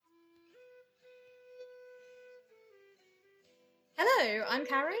Hello, I'm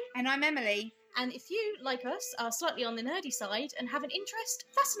Karen. And I'm Emily. And if you, like us, are slightly on the nerdy side and have an interest,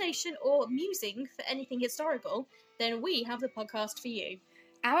 fascination, or musing for anything historical, then we have the podcast for you.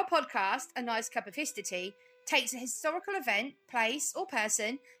 Our podcast, A Nice Cup of History, takes a historical event, place, or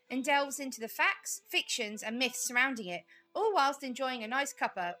person and delves into the facts, fictions, and myths surrounding it, all whilst enjoying a nice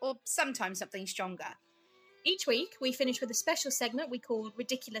cuppa, or sometimes something stronger. Each week, we finish with a special segment we call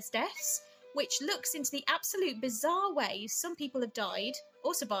Ridiculous Deaths, which looks into the absolute bizarre ways some people have died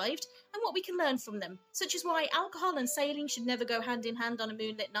or survived and what we can learn from them, such as why alcohol and sailing should never go hand in hand on a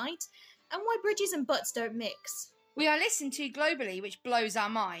moonlit night, and why bridges and butts don't mix. We are listened to globally, which blows our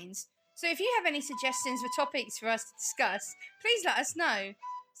minds. So if you have any suggestions for topics for us to discuss, please let us know.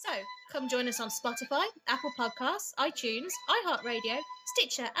 So, come join us on Spotify, Apple Podcasts, iTunes, iHeartRadio,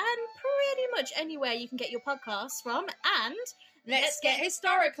 Stitcher, and pretty much anywhere you can get your podcasts from, and Let's get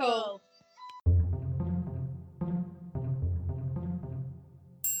historical!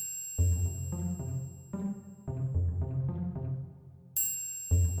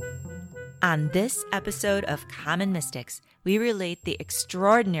 On this episode of Common Mystics, we relate the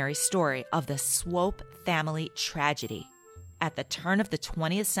extraordinary story of the Swope family tragedy. At the turn of the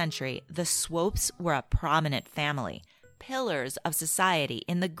 20th century, the Swopes were a prominent family, pillars of society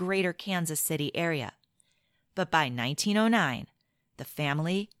in the greater Kansas City area. But by 1909, the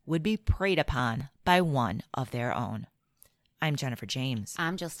family would be preyed upon by one of their own. I'm Jennifer James.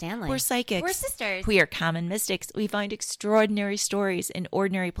 I'm Jill Stanley. We're psychics. We're sisters. We are common mystics. We find extraordinary stories in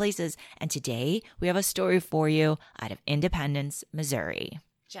ordinary places. And today we have a story for you out of Independence, Missouri.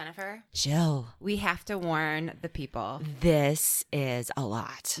 Jennifer. Jill. We have to warn the people. This is a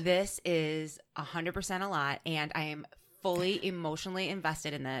lot. This is 100% a lot. And I am fully emotionally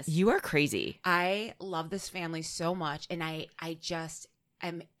invested in this. You are crazy. I love this family so much. And I just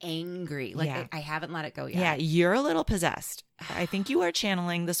am angry. Like, Yeah. I haven't let it go yet. Yeah, you're a little possessed. I think you are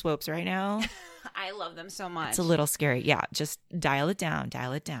channeling the Swopes right now. I love them so much. It's a little scary. Yeah, just dial it down.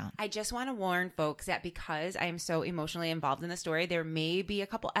 Dial it down. I just want to warn folks that because I am so emotionally involved in the story, there may be a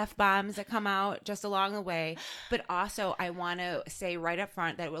couple F-bombs that come out just along the way. But also, I want to say right up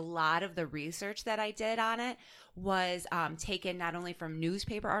front that a lot of the research that I did on it was taken not only from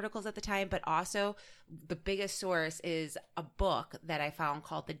newspaper articles at the time, but also the biggest source is a book that I found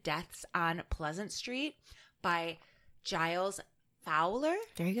called The Deaths on Pleasant Street by Giles Fowler.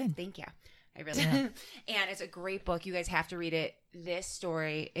 Very good. Thank you. I really and it's a great book. You guys have to read it. This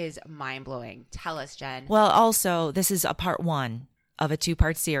story is mind-blowing. Tell us, Jen. Well, also, this is a part one of a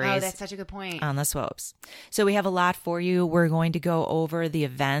two-part series. Oh, that's such a good point. On the Swopes. So we have a lot for you. We're going to go over the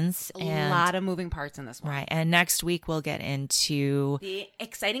events. A lot of moving parts in this one. Right. And next week we'll get into the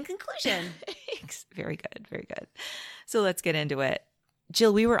exciting conclusion. Very good. Very good. So let's get into it.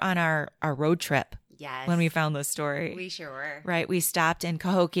 Jill, we were on our road trip. Yes. When we found this story. We sure were. Right. We stopped in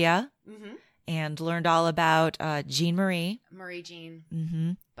Cahokia and learned all about Jean Marie. Marie Jean.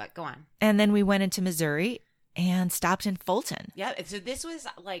 Mm-hmm. But go on. And then we went into Missouri and stopped in Fulton. Yeah. So this was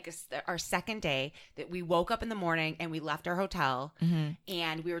like our second day that we woke up in the morning and we left our hotel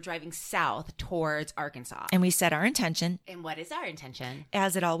and we were driving south towards Arkansas. And we set our intention. And what is our intention?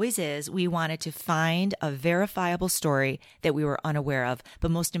 As it always is, we wanted to find a verifiable story that we were unaware of.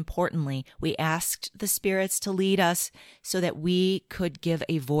 But most importantly, we asked the spirits to lead us so that we could give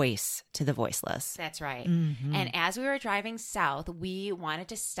a voice to the voiceless. That's right. And as we were driving south, we wanted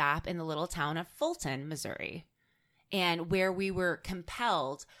to stop in the little town of Fulton, Missouri. And where we were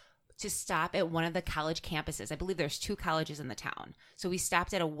compelled to stop at one of the college campuses. I believe there's 2 colleges in the town. So we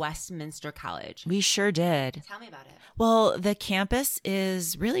stopped at a Westminster College. We sure did. Tell me about it. Well, the campus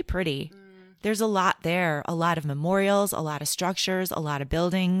is really pretty. There's a lot there, a lot of memorials, a lot of structures, a lot of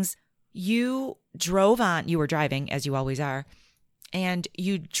buildings. You were driving, as you always are, and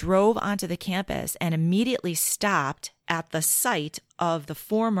you drove onto the campus and immediately stopped at the site of the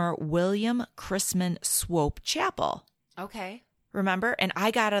former William Chrisman Swope Chapel. Okay. Remember? And I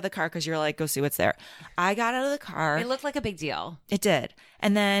got out of the car because you're like, go see what's there. I got out of the car. It looked like a big deal. It did.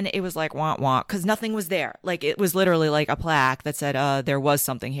 And then it was like, wah, wah, because nothing was there. Like, it was literally like a plaque that said, there was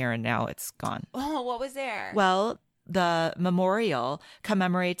something here and now it's gone. Oh, what was there? Well, the memorial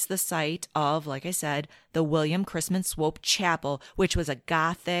commemorates the site of, like I said, the William Chrisman Swope Chapel, which was a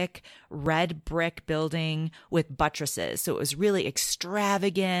Gothic red brick building with buttresses. So it was really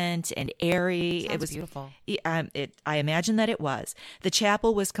extravagant and airy. Sounds It was beautiful. I imagine that it was. The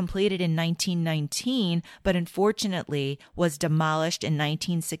chapel was completed in 1919, but unfortunately was demolished in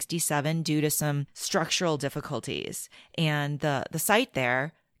 1967 due to some structural difficulties. And the site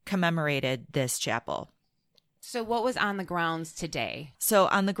there commemorated this chapel. So what was on the grounds today? So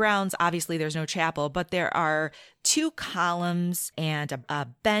on the grounds, obviously there's no chapel, but there are 2 columns and a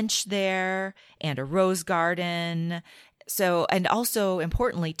bench there and a rose garden. So, and also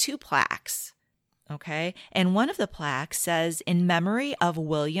importantly, 2 plaques. Okay. And one of the plaques says, in memory of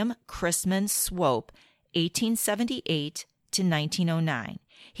William Chrisman Swope, 1878 to 1909.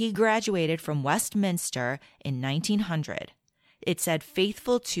 He graduated from Westminster in 1900. It said,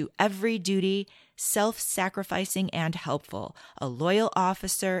 faithful to every duty, self-sacrificing and helpful, a loyal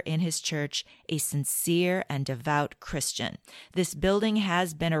officer in his church, a sincere and devout Christian. This building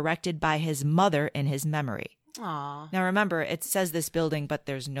has been erected by his mother in his memory. Aw. Now remember, it says this building, but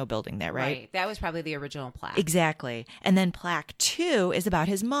there's no building there, right? That was probably the original plaque. Exactly. And then plaque 2 is about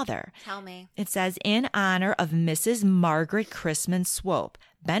his mother. Tell me. It says, in honor of Mrs. Margaret Chrisman Swope,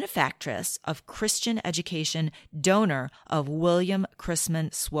 benefactress of Christian education, donor of William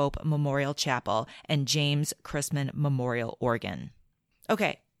Chrisman Swope Memorial Chapel and James Chrisman Memorial Organ.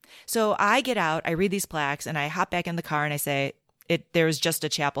 Okay, so I get out, I read these plaques, and I hop back in the car and I say, there's just a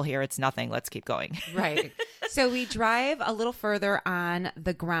chapel here. It's nothing. Let's keep going. Right. So we drive a little further on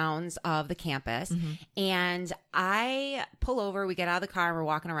the grounds of the campus, and I pull over. We get out of the car and we're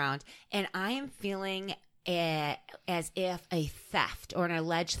walking around, and I am feeling as if a theft or an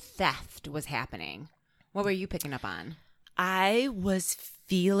alleged theft was happening. What were you picking up on? I was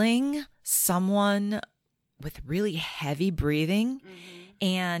feeling someone with really heavy breathing,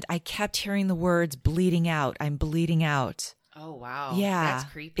 and I kept hearing the words bleeding out. I'm bleeding out. Oh, wow. Yeah.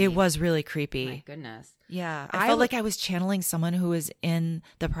 That's creepy. It was really creepy. My goodness. Yeah. I felt like I was channeling someone who was in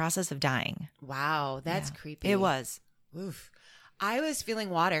the process of dying. Wow. That's creepy. It was. Oof. I was feeling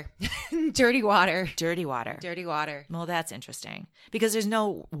water. Dirty water. Dirty water. Dirty water. Well, that's interesting because there's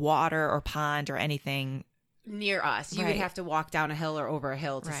no water or pond or anything near us. You would have to walk down a hill or over a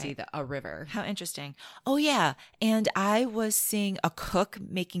hill to see a river. How interesting. Oh, yeah. And I was seeing a cook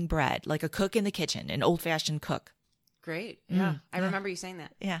making bread, like a cook in the kitchen, an old-fashioned cook. Great. Yeah. I remember you saying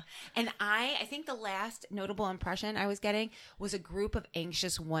that. Yeah. And I think the last notable impression I was getting was a group of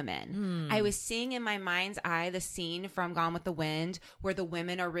anxious women. I was seeing in my mind's eye the scene from Gone with the Wind where the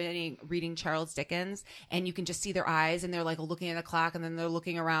women are reading Charles Dickens and you can just see their eyes and they're like looking at the clock and then they're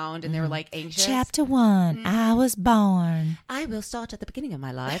looking around and they're like anxious. Chapter 1, I was born. I will start at the beginning of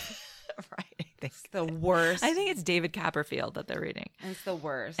my life. Right. It's the worst. I think it's David Copperfield that they're reading. It's the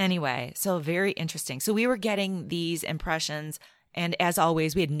worst. Anyway, so very interesting. So we were getting these impressions, and as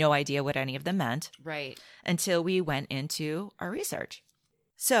always, we had no idea what any of them meant. Right. Until we went into our research.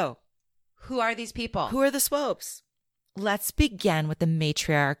 So, who are these people? Who are the Swopes? Let's begin with the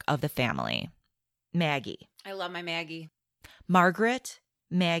matriarch of the family, Maggie. I love my Maggie. Margaret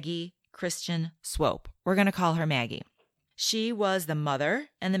Maggie Christian Swope. We're going to call her Maggie. She was the mother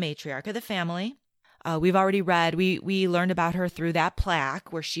and the matriarch of the family. We've already read, we learned about her through that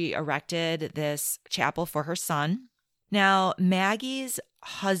plaque where she erected this chapel for her son. Now, Maggie's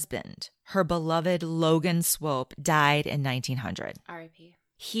husband, her beloved Logan Swope, died in 1900. R.I.P.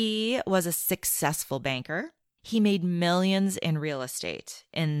 He was a successful banker. He made millions in real estate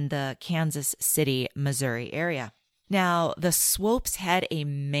in the Kansas City, Missouri area. Now, the Swopes had a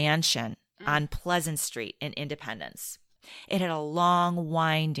mansion on Pleasant Street in Independence. It had a long,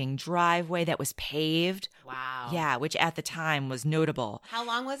 winding driveway that was paved. Wow. Yeah, which at the time was notable. How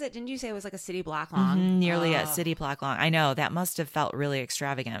long was it? Didn't you say it was like a city block long? Nearly a city block long. I know, that must have felt really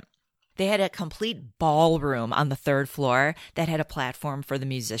extravagant. They had a complete ballroom on the 3rd floor that had a platform for the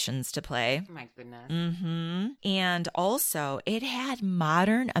musicians to play. Oh my goodness. And also, it had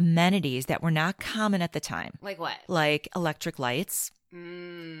modern amenities that were not common at the time. Like what? Like electric lights.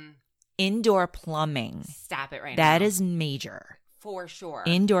 Indoor plumbing. Stop it right now. That is major. For sure.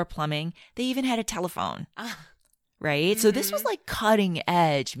 Indoor plumbing. They even had a telephone. Right? So this was like cutting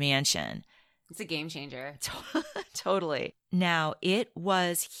edge mansion. It's a game changer. Totally. Now, it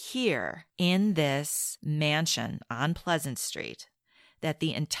was here in this mansion on Pleasant Street that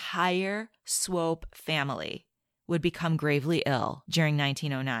the entire Swope family would become gravely ill during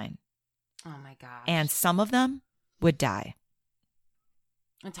 1909. Oh my gosh. And some of them would die.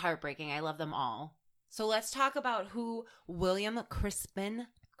 It's heartbreaking. I love them all. So let's talk about who William Chrisman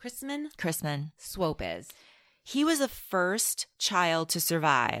Swope is. He was the first child to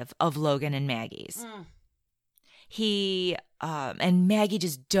survive of Logan and Maggie's. He and Maggie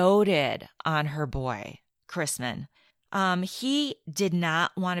just doted on her boy, Chrisman. He did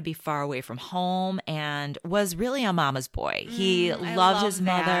not want to be far away from home and was really a mama's boy. He loved his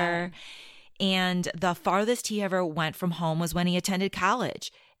mother. And the farthest he ever went from home was when he attended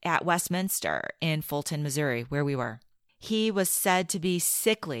college at Westminster in Fulton, Missouri, where we were. He was said to be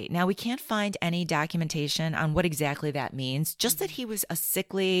sickly. Now, we can't find any documentation on what exactly that means, just that he was a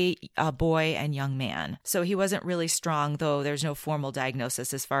sickly boy and young man. So he wasn't really strong, though there's no formal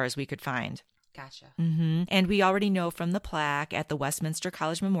diagnosis as far as we could find. Gotcha. And we already know from the plaque at the Westminster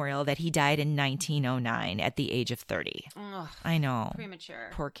College Memorial that he died in 1909 at the age of 30. Ugh, I know.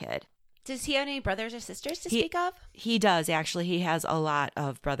 premature. Poor kid. Does he have any brothers or sisters to speak of? He does, actually. He has a lot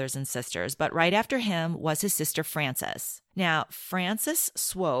of brothers and sisters. But right after him was his sister, Frances. Now, Frances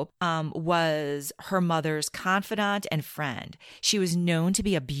Swope was her mother's confidant and friend. She was known to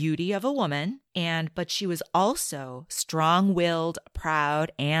be a beauty of a woman, but she was also strong-willed,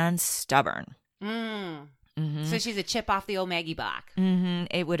 proud, and stubborn. So she's a chip off the old Maggie block.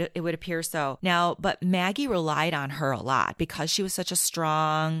 It would appear so. Now, but Maggie relied on her a lot because she was such a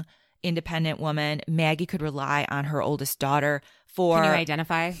strong, independent woman. Maggie could rely on her oldest daughter for... Can you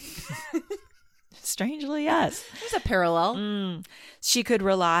identify? Strangely, yes. There's a parallel. She could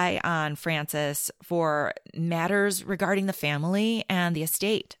rely on Frances for matters regarding the family and the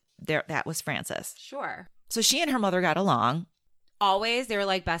estate. That was Frances. Sure. So she and her mother got along. Always? They were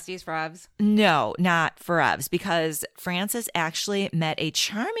like besties forever? No, not forever, because Frances actually met a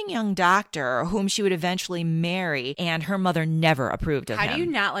charming young doctor whom she would eventually marry, and her mother never approved of him. How do you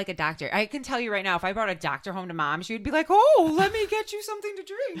not like a doctor? I can tell you right now, if I brought a doctor home to mom, she would be like, oh, let me get you something to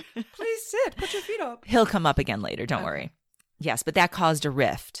drink. Please sit. Put your feet up. He'll come up again later. Don't worry. Yes, but that caused a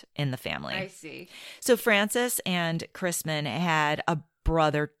rift in the family. I see. So Frances and Chrisman had a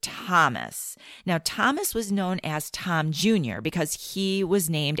brother, Thomas. Now, Thomas was known as Tom Jr. because he was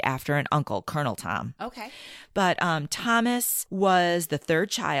named after an uncle, Colonel Tom. Okay. But Thomas was the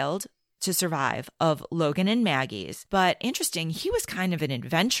third child to survive of Logan and Maggie's. But interesting, he was kind of an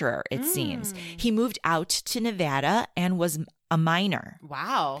adventurer, it seems. He moved out to Nevada and was a miner.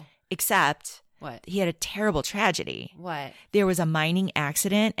 Wow. Except... What? He had a terrible tragedy. What? There was a mining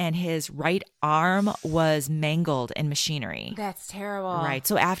accident and his right arm was mangled in machinery. That's terrible. Right.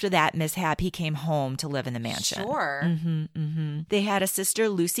 So after that mishap, he came home to live in the mansion. Sure. They had a sister,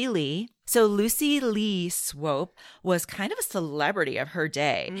 Lucy Lee. So Lucy Lee Swope was kind of a celebrity of her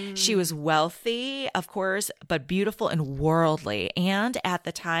day. She was wealthy, of course, but beautiful and worldly. And at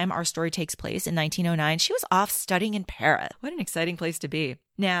the time our story takes place in 1909, she was off studying in Paris. What an exciting place to be.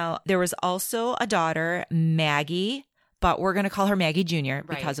 Now, there was also a daughter, Maggie, but we're going to call her Maggie Jr.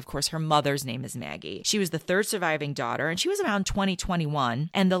 because, of course, her mother's name is Maggie. She was the third surviving daughter, and she was around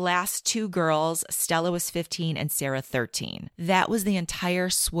 2021. And the last two girls, Stella was 15 and Sarah 13. That was the entire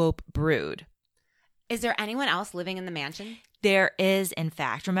Swope brood. Is there anyone else living in the mansion? There is, in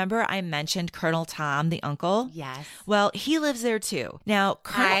fact. Remember I mentioned Colonel Tom, the uncle? Yes. Well, he lives there too. Now,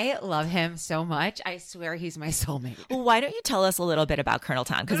 I love him so much. I swear he's my soulmate. Well, why don't you tell us a little bit about Colonel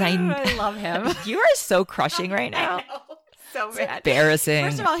Tom? Because I love him. You are so crushing right now. I know. So bad. Embarrassing.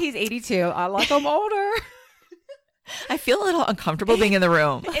 First of all, he's 82. I like him older. I feel a little uncomfortable being in the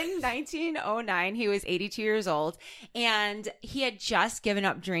room. In 1909, he was 82 years old, and he had just given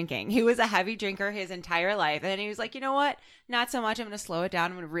up drinking. He was a heavy drinker his entire life, and then he was like, you know what? Not so much. I'm going to slow it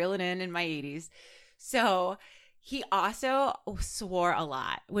down. I'm going to reel it in my 80s. So he also swore a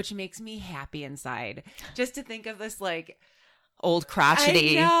lot, which makes me happy inside. Just to think of this, like... Old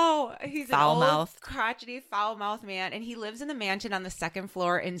crotchety. I know. He's foul an old mouth. Crotchety, foul mouth man. And he lives in the mansion on the second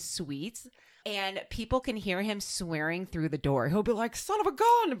floor in suites. And people can hear him swearing through the door. He'll be like, son of a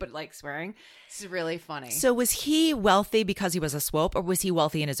gun, but like swearing. It's really funny. So was he wealthy because he was a Swope, or was he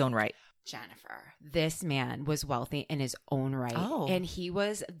wealthy in his own right? Jennifer, this man was wealthy in his own right. Oh. And he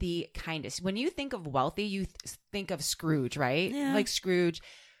was the kindest. When you think of wealthy, you think of Scrooge, right? Yeah. Like Scrooge.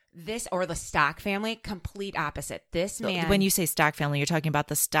 This, or the Stock family, complete opposite. This man. When you say Stock family, you're talking about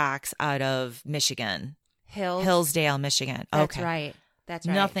the Stocks out of Michigan. Hillsdale, Michigan. That's okay. right. That's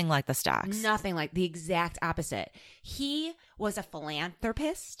right. Nothing like the Stocks. Nothing like, the exact opposite. He was a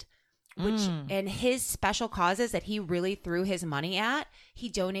philanthropist, which, and his special causes that he really threw his money at, he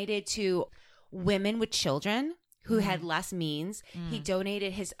donated to women with children who had less means. He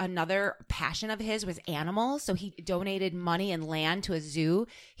donated another passion of his was animals. So he donated money and land to a zoo.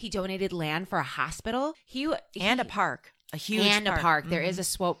 He donated land for a hospital. And a park. A huge park. There is a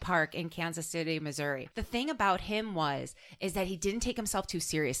Swope Park in Kansas City, Missouri. The thing about him is that he didn't take himself too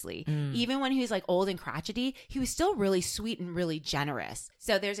seriously. Even when he was like old and crotchety, he was still really sweet and really generous.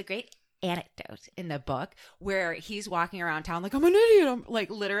 So there's a great anecdote in the book where he's walking around town like, I'm an idiot, I'm like,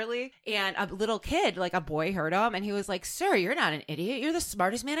 literally, and a little kid, like a boy, heard him and he was like, sir, you're not an idiot, you're the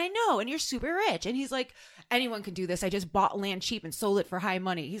smartest man I know and you're super rich. And he's like, anyone can do this, I just bought land cheap and sold it for high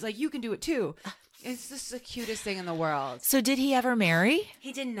money. He's like, you can do it too. It's just the cutest thing in the world. So did he ever marry?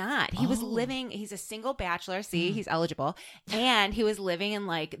 He did not. He was living, he's a single bachelor. See, he's eligible. And he was living in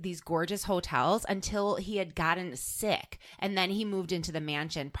like these gorgeous hotels until he had gotten sick. And then he moved into the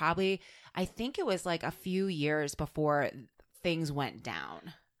mansion, probably, I think it was like a few years before things went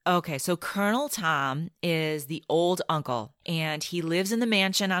down. Okay, so Colonel Tom is the old uncle, and he lives in the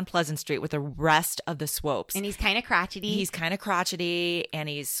mansion on Pleasant Street with the rest of the Swopes. And he's kind of crotchety. He's kind of crotchety, and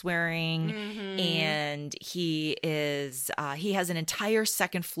he's swearing, and he has an entire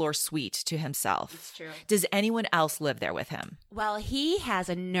second floor suite to himself. It's true. Does anyone else live there with him? Well, he has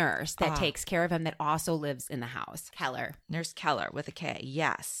a nurse that takes care of him that also lives in the house. Keller. Nurse Keller with a K,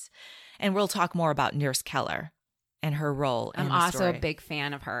 yes. And we'll talk more about Nurse Keller and her role in I'm the also story. a big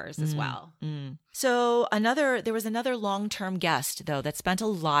fan of hers as well. So there was another long-term guest, though, that spent a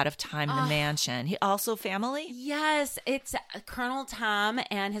lot of time in the mansion. He also family? Yes, it's Colonel Tom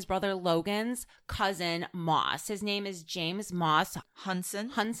and his brother Logan's cousin Moss. His name is James Moss Hunson,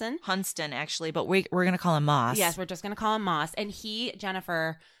 Hunston. actually, but we're going to call him Moss. Yes, we're just going to call him Moss. And he,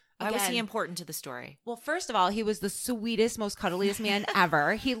 Jennifer... Why was he again, important to the story? Well, first of all, he was the sweetest, most cuddliest man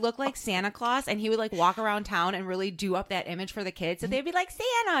ever. He looked like Santa Claus, and he would like walk around town and really do up that image for the kids. So they'd be like,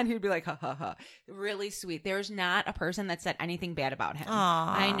 Santa, and he'd be like, ha, ha, ha. Really sweet. There's not a person that said anything bad about him. Aww.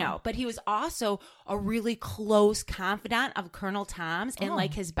 I know. But he was also a really close confidant of Colonel Tom's and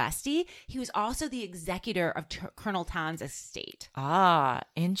like his bestie. He was also the executor of Colonel Tom's estate. Ah,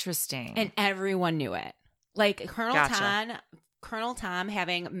 interesting. And everyone knew it. Like Gotcha. Colonel Tom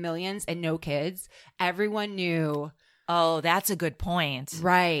having millions and no kids, everyone knew. Oh, that's a good point.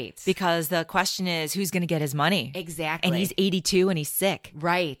 Right. Because the question is, who's going to get his money? Exactly. And he's 82 and he's sick.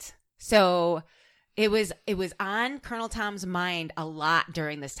 Right. So it was on Colonel Tom's mind a lot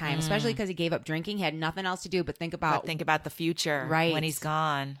during this time, especially because he gave up drinking. He had nothing else to do but think about the future Right. when he's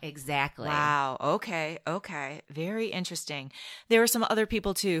gone. Exactly. Wow. Okay. Very interesting. There were some other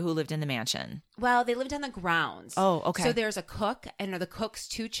people, too, who lived in the mansion. Well, they lived on the grounds. Oh, okay. So there's a cook and the cook's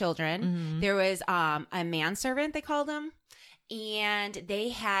two children. There was a manservant, they called him. And they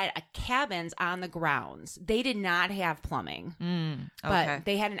had cabins on the grounds. They did not have plumbing, but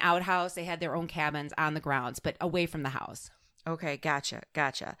they had an outhouse. They had their own cabins on the grounds, but away from the house. Okay, gotcha.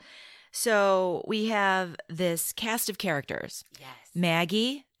 So we have this cast of characters. Yes.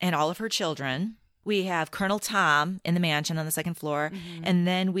 Maggie and all of her children. We have Colonel Tom in the mansion on the second floor. And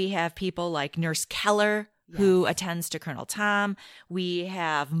then we have people like Nurse Keller, who attends to Colonel Tom. We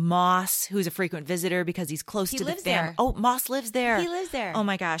have Moss, who's a frequent visitor because he's close to the lives family. there. Oh, Moss lives there. He lives there. Oh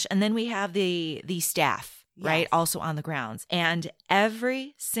my gosh. And then we have the staff, right? Yes. Also on the grounds. And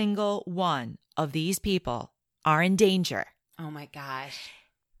every single one of these people are in danger Oh my gosh.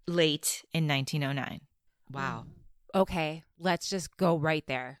 late in 1909. Wow. Okay, let's just go right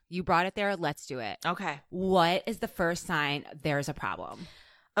there. You brought it there. Let's do it. Okay. What is the first sign there's a problem?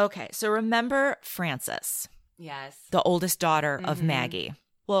 Okay. So remember Frances, Yes. the oldest daughter of Maggie.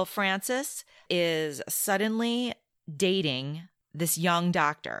 Well, Frances is suddenly dating this young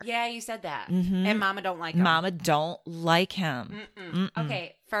doctor. Yeah, you said that. Mhm. And Mama don't like him. Mama don't like him.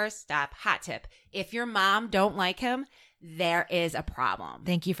 Okay, first stop. Hot tip. If your mom don't like him, there is a problem.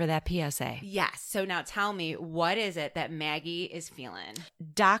 Thank you for that PSA. Yes. So now tell me, what is it that Maggie is feeling?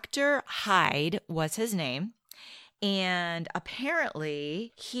 Dr. Hyde was his name. And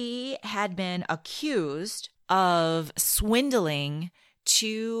apparently he had been accused of swindling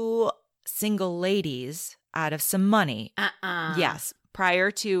two single ladies out of some money. Yes,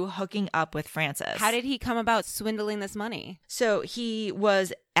 prior to hooking up with Frances. How did he come about swindling this money? So he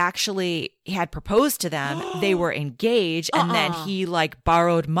had proposed to them. They were engaged, and then he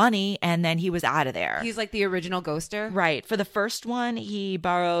borrowed money, and then he was out of there. He's like the original ghoster. Right. For the first one, he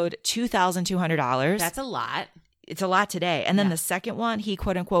borrowed $2,200. That's a lot. It's a lot today. And then the second one, he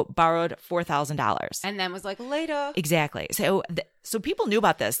quote unquote borrowed $4,000. And then was like, later. Exactly. So people knew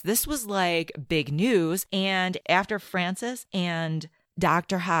about this. This was like big news. And after Frances and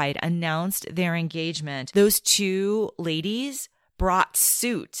Dr. Hyde announced their engagement, those two ladies brought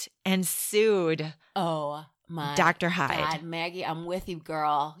suit and sued Oh my Dr. Hyde. God, Maggie, I'm with you,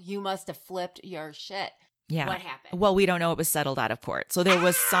 girl. You must have flipped your shit. Yeah. What happened? Well, we don't know. It was settled out of court. So there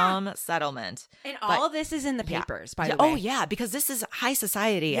was some settlement. And But- all of this is in the papers, by the way. Oh, yeah, because this is high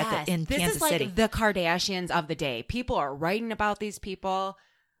society in this Kansas is like City. the Kardashians of the day. People are writing about these people,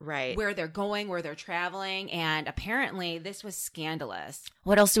 Right. where they're going, where they're traveling, and apparently this was scandalous.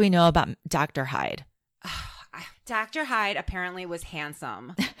 What else do we know about Dr. Hyde? Dr. Hyde apparently was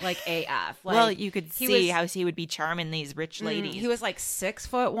handsome, like AF. Like, Well, you could he see was- how he would be charming these rich ladies. He was like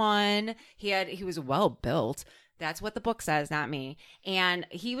 6'1". He was well built. That's what the book says, not me. And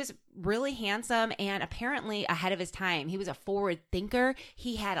he was really handsome and apparently ahead of his time. He was a forward thinker.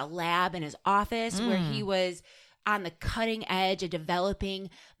 He had a lab in his office where he was on the cutting edge of developing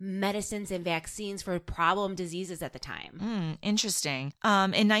medicines and vaccines for problem diseases at the time. Interesting.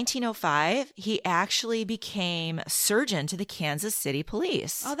 In 1905, he actually became surgeon to the Kansas City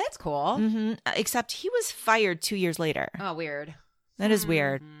Police. Oh, that's cool. Except he was fired 2 years later. Oh, weird. That is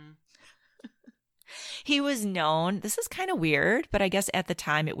weird. He was known, this is kind of weird, but I guess at the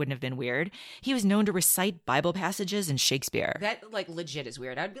time it wouldn't have been weird. He was known to recite Bible passages in Shakespeare. That like legit is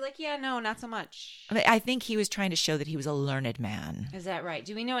weird. I'd be like, yeah, no, not so much. I think he was trying to show that he was a learned man. Is that right?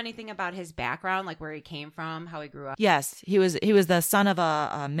 Do we know anything about his background, like where he came from, how he grew up? Yes, he was the son of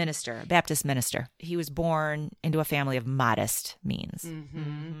a minister, a Baptist minister. He was born into a family of modest means.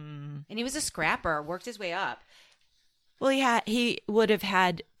 And he was a scrapper, worked his way up. Well, he would have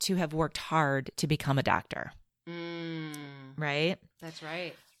had to have worked hard to become a doctor. Right? That's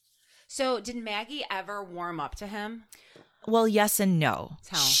right. So did Maggie ever warm up to him? Well, yes and no.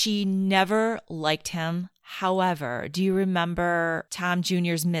 Tell. She never liked him. However, do you remember Tom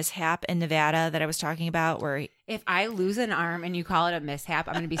Jr.'s mishap in Nevada that I was talking about where If I lose an arm and you call it a mishap,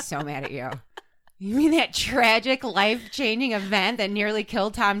 I'm going to be so mad at you. You mean that tragic, life-changing event that nearly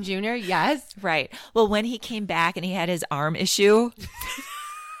killed Tom Jr.? Yes. Right. Well, when he came back and he had his arm issue.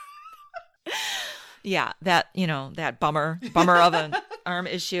 Yeah, that bummer of an arm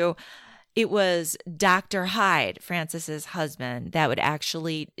issue. It was Dr. Hyde, Francis's husband, that would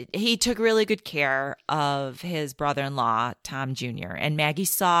he took really good care of his brother-in-law, Tom Jr. And Maggie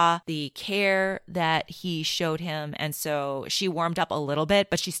saw the care that he showed him. And so she warmed up a little bit,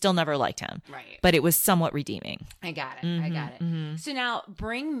 but she still never liked him. Right. But it was somewhat redeeming. I got it. So now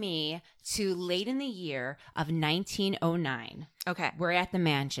bring me to late in the year of 1909. Okay. We're at the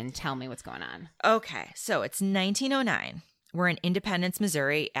mansion. Tell me what's going on. Okay. So it's 1909. We're in Independence,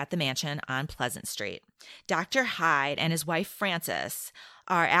 Missouri at the mansion on Pleasant Street. Dr. Hyde and his wife, Frances,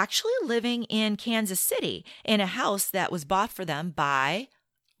 are actually living in Kansas City in a house that was bought for them by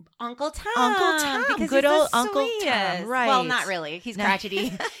Uncle Tom. Uncle Tom. Because Good he's old the Uncle Tom. sweetest. Right. Well, not really. He's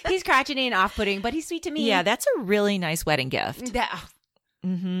crotchety. He's crotchety and off-putting, but he's sweet to me. Yeah, that's a really nice wedding gift.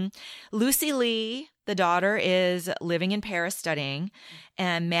 Lucy Lee, the daughter, is living in Paris studying,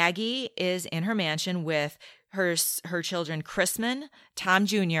 and Maggie is in her mansion with her children, Chrisman, Tom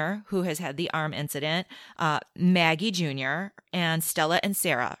Jr., who has had the arm incident, Maggie Jr., and Stella and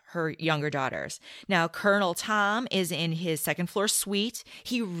Sarah, her younger daughters. Now, Colonel Tom is in his second floor suite.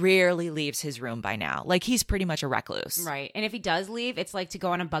 He rarely leaves his room by now. Like, he's pretty much a recluse. Right. And if he does leave, it's like to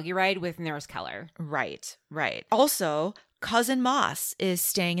go on a buggy ride with Nurse Keller. Right. Also, Cousin Moss is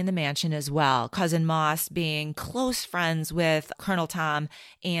staying in the mansion as well. Cousin Moss being close friends with Colonel Tom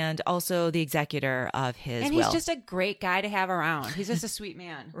and also the executor of his will. And he's just a great guy to have around. He's just a sweet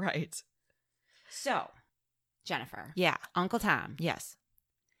man. Right. So, Jennifer. Yeah. Uncle Tom. Yes.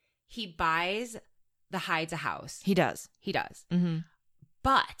 He buys the Hydes a house. He does. He does. Mm-hmm.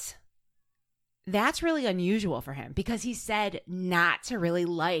 But that's really unusual for him because he said not to really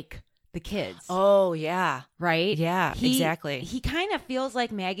like the kids. Oh, yeah. Right? Yeah, exactly. He kind of feels like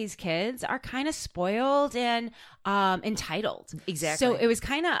Maggie's kids are kind of spoiled and entitled. Exactly. So it was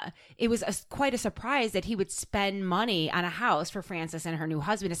quite a surprise that he would spend money on a house for Frances and her new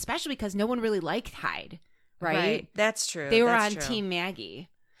husband, especially because no one really liked Hyde. Right? That's true. They were on Team Maggie.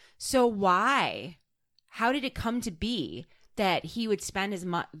 So why? How did it come to be that he would spend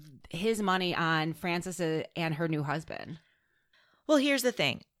his money on Frances and her new husband? Well, here's the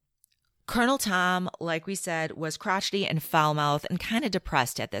thing. Colonel Tom, like we said, was crotchety and foul-mouthed and kind of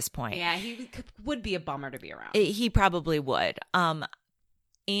depressed at this point. Yeah, he would be a bummer to be around. He probably would.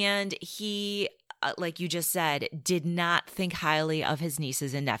 And he, like you just said, did not think highly of his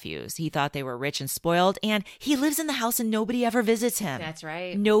nieces and nephews. He thought they were rich and spoiled, and he lives in the house and nobody ever visits him. That's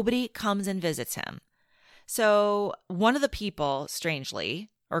right. Nobody comes and visits him. So one of the people, strangely,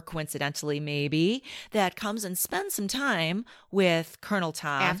 or coincidentally maybe, that comes and spends some time with Colonel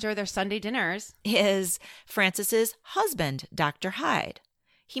Tom after their Sunday dinners is Frances's husband, Dr. Hyde.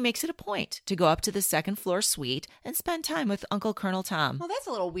 He makes it a point to go up to the second floor suite and spend time with Uncle Colonel Tom. Well, that's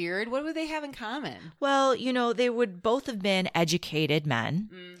a little weird. What would they have in common? Well, they would both have been educated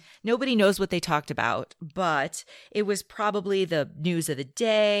men. Nobody knows what they talked about, but it was probably the news of the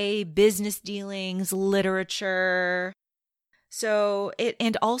day, business dealings, literature. So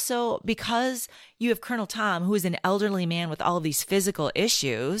and also because you have Colonel Tom, who is an elderly man with all of these physical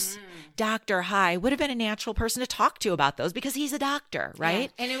issues, Dr. Hyde would have been a natural person to talk to about those because he's a doctor,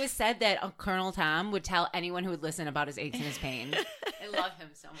 right? Yeah. And it was said that Colonel Tom would tell anyone who would listen about his aches and his pains. I love him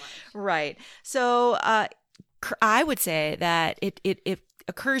so much. Right. So I would say that it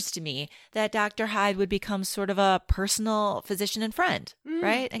occurs to me that Dr. Hyde would become sort of a personal physician and friend,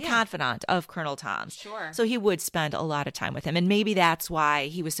 right? And confidant of Colonel Tom. Sure. So he would spend a lot of time with him. And maybe that's why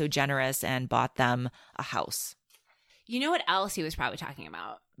he was so generous and bought them a house. You know what else he was probably talking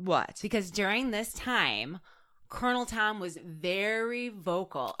about? What? Because during this time, Colonel Tom was very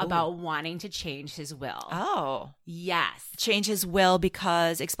vocal about wanting to change his will. Oh. Yes. Change his will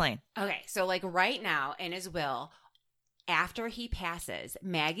because, explain. Okay, so like right now in his will, after he passes,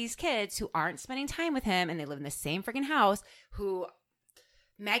 Maggie's kids who aren't spending time with him and they live in the same freaking house,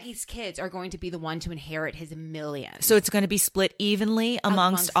 Maggie's kids are going to be the one to inherit his millions. So it's going to be split evenly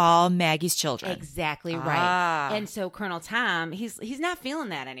amongst all Maggie's children. Exactly right. And so Colonel Tom, he's not feeling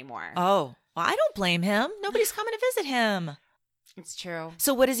that anymore. Oh, well, I don't blame him. Nobody's coming to visit him. It's true.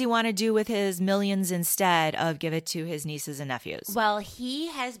 So what does he want to do with his millions instead of give it to his nieces and nephews? Well, he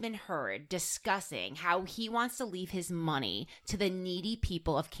has been heard discussing how he wants to leave his money to the needy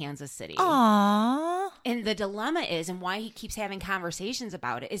people of Kansas City. Aww. And the dilemma is, and why he keeps having conversations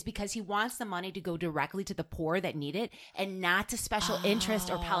about it, is because he wants the money to go directly to the poor that need it and not to special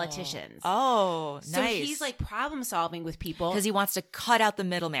interest or politicians. Oh, nice. So he's like problem solving with people. Because he wants to cut out the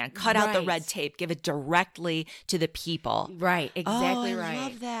middleman, cut out the red tape, give it directly to the people. Right, exactly right. I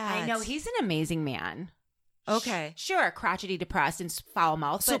love that. I know, he's an amazing man. Okay. Sure, crotchety, depressed, and foul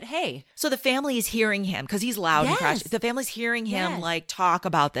mouth, but hey. So the family is hearing him because he's loud and crotchety. The family's hearing him like talk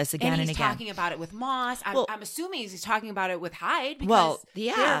about this again and again. And he's talking about it with Moss. I'm assuming he's talking about it with Hyde. Because well,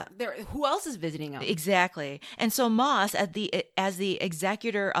 yeah. Who else is visiting him? Exactly. And so Moss, as the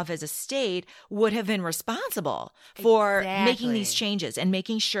executor of his estate, would have been responsible for making these changes and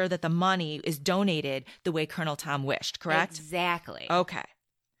making sure that the money is donated the way Colonel Tom wished, correct? Exactly. Okay.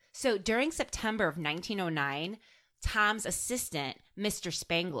 So during September of 1909, Tom's assistant, Mr.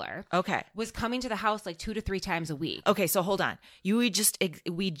 Spangler, was coming to the house like 2 to 3 times a week. Okay, so hold on. We just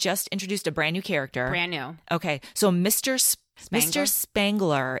introduced a brand new character. Brand new. Okay, so Mr.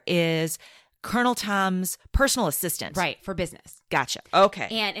 Spangler is Colonel Tom's personal assistant. Right, for business. Gotcha. Okay.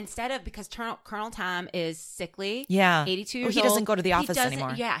 And instead of, because Colonel Tom is sickly, 82 years old. He doesn't go to the office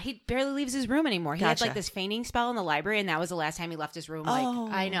anymore. Yeah, he barely leaves his room anymore. He had like this fainting spell in the library, and that was the last time he left his room.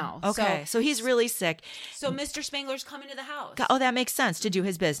 I know. Okay, so he's really sick. So Mr. Spangler's coming to the house. Oh, that makes sense, to do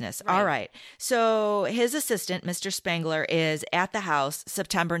his business. Right. All right. So his assistant, Mr. Spangler, is at the house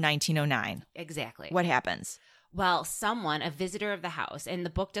September 1909. Exactly. What happens? Well, someone, a visitor of the house, and the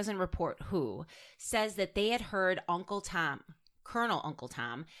book doesn't report who, says that they had heard Colonel Uncle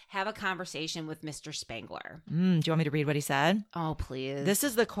Tom, have a conversation with Mr. Spangler. Do you want me to read what he said? Oh, please. This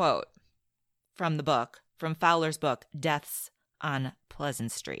is the quote from the book, from Fowler's book, Deaths on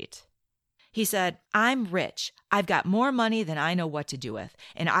Pleasant Street. He said, "I'm rich. I've got more money than I know what to do with,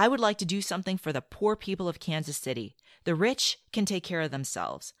 and I would like to do something for the poor people of Kansas City. The rich can take care of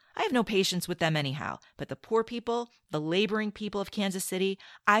themselves. I have no patience with them anyhow, but the poor people, the laboring people of Kansas City,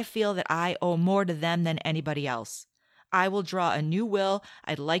 I feel that I owe more to them than anybody else. I will draw a new will.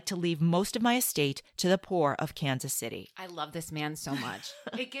 I'd like to leave most of my estate to the poor of Kansas City." I love this man so much.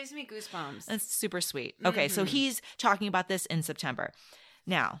 It gives me goosebumps. That's super sweet. Okay, so he's talking about this in September.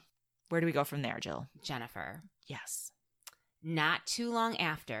 Now, where do we go from there, Jill? Jennifer. Yes. Not too long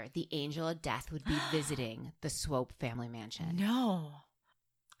after, the angel of death would be visiting the Swope family mansion. No.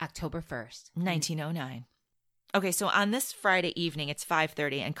 October 1st. 1909. Okay, so on this Friday evening, it's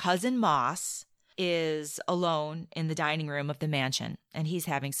 5:30, and Cousin Moss is alone in the dining room of the mansion, and he's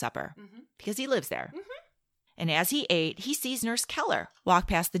having supper because he lives there. And as he ate, he sees Nurse Keller walk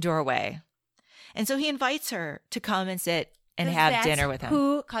past the doorway. And so he invites her to come and sit and have dinner with him.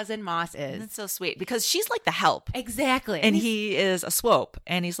 Who Cousin Moss is. That's so sweet because she's like the help. Exactly. And he is a swope.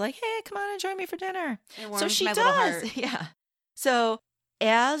 And he's like, "Hey, come on and join me for dinner." So she does. Yeah. So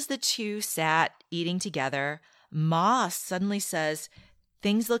as the two sat eating together, Moss suddenly says,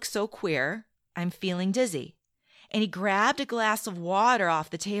 "Things look so queer. I'm feeling dizzy." And he grabbed a glass of water off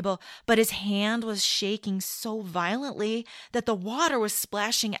the table, but his hand was shaking so violently that the water was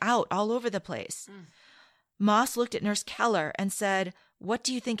splashing out all over the place. Moss looked at Nurse Keller and said, "What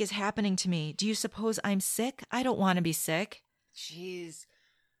do you think is happening to me? Do you suppose I'm sick? I don't want to be sick." Jeez.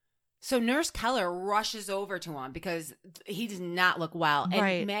 So Nurse Keller rushes over to him because he does not look well.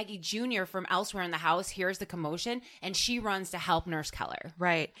 And Maggie Jr. from elsewhere in the house hears the commotion, and she runs to help Nurse Keller.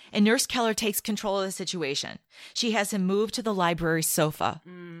 Right. And Nurse Keller takes control of the situation. She has him moved to the library sofa.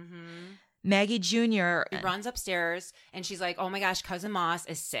 Maggie Jr. runs upstairs, and she's like, "Oh my gosh, Cousin Moss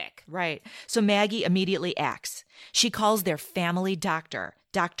is sick." Right. So Maggie immediately acts. She calls their family doctor,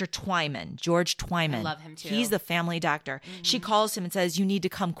 Dr. Twyman, George Twyman. I love him too. He's the family doctor. She calls him and says, "You need to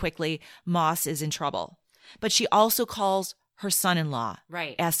come quickly. Moss is in trouble." but she also calls her son-in-law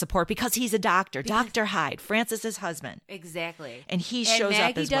Right. as support because he's a doctor. Dr. Hyde, Francis's husband. Exactly. And he shows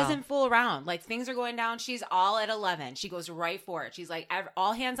up as Maggie well. doesn't fool around. Like, things are going down. She's all at 11. She goes right for it. She's like,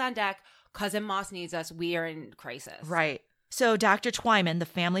 all hands on deck. Cousin Moss needs us. We are in crisis. Right. So Dr. Twyman, the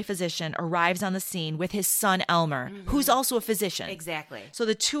family physician, arrives on the scene with his son Elmer, who's also a physician. Exactly. So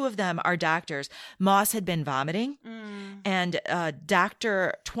the two of them are doctors. Moss had been vomiting, and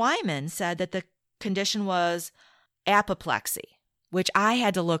Dr. Twyman said that the condition was apoplexy, which I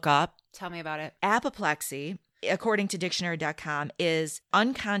had to look up. Tell me about it. Apoplexy, according to dictionary.com, is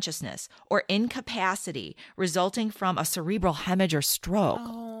unconsciousness or incapacity resulting from a cerebral hemorrhage or stroke.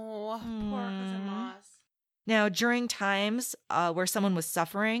 Oh, poor Cousin Moss. Now, during times where someone was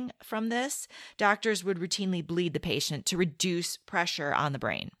suffering from this, doctors would routinely bleed the patient to reduce pressure on the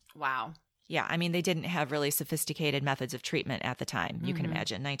brain. Wow. Yeah, I mean, they didn't have really sophisticated methods of treatment at the time. You can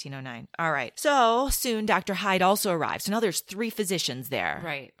imagine, 1909. All right. So soon, Dr. Hyde also arrives. So now there's 3 physicians there.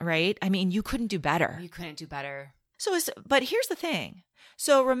 Right. Right? I mean, you couldn't do better. You couldn't do better. But here's the thing.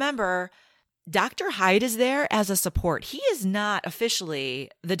 So remember, Dr. Hyde is there as a support. He is not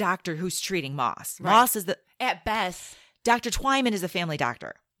officially the doctor who's treating Moss. Right. Moss is At best. Dr. Twyman is the family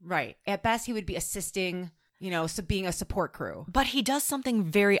doctor. Right. At best, he would be assisting, so being a support crew. But he does something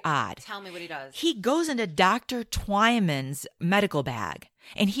very odd. Tell me what he does. He goes into Dr. Twyman's medical bag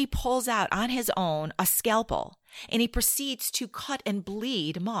and he pulls out on his own a scalpel and he proceeds to cut and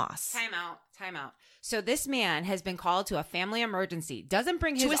bleed Moss. Time out. So this man has been called to a family emergency. Doesn't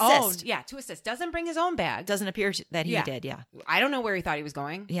bring his To own. assist. Yeah, to assist. Doesn't bring his own bag. Doesn't appear that he Yeah. did, yeah. I don't know where he thought he was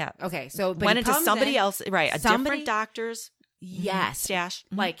going. Yeah. Okay, so but Went he into comes somebody in, else, right, a somebody- different doctor's Yes. stash.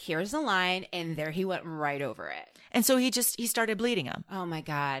 Mhm. Like, here's the line, and there he went right over it. And so he started bleeding him. Oh my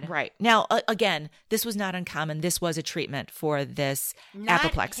God. Right. Now, again, this was not uncommon. This was a treatment for this Not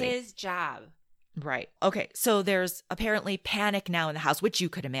apoplexy. his job. Right. Okay. So there's apparently panic now in the house, which you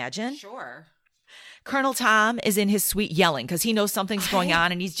could imagine. Sure. Colonel Tom is in his suite yelling because he knows something's going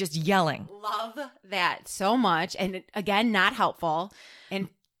on and he's just yelling. Love that so much. And again, not helpful and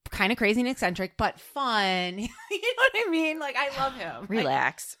kind of crazy and eccentric, but fun. You know what I mean? Like, I love him.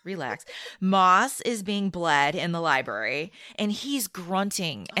 Relax. Moss is being bled in the library and he's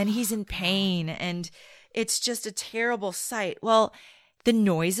grunting and he's in pain and it's just a terrible sight. Well, the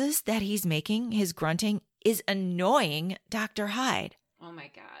noises that he's making, his grunting, is annoying Dr. Hyde. Oh my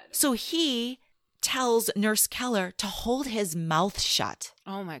God. So he tells Nurse Keller to hold his mouth shut.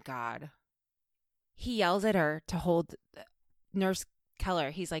 Oh my God. He yells at her to hold Nurse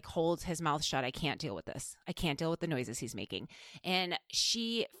Keller. He's like, hold his mouth shut. I can't deal with this. I can't deal with the noises he's making. And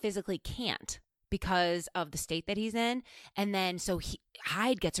she physically can't because of the state that he's in. And then so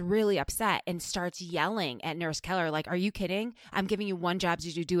Hyde gets really upset and starts yelling at Nurse Keller, like, are you kidding? I'm giving you one job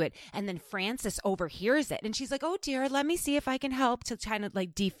to do it. And then Frances overhears it. And she's like, oh dear, let me see if I can help to kind of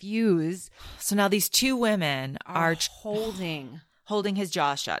like defuse. So now these 2 women are holding his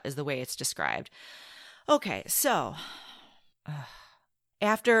jaw shut is the way it's described. Okay, so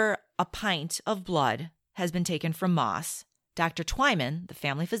after a pint of blood has been taken from Moss, Dr. Twyman, the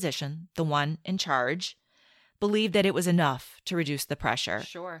family physician, the one in charge, believed that it was enough to reduce the pressure.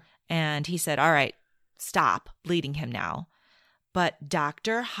 Sure. And he said, all right, stop bleeding him now. But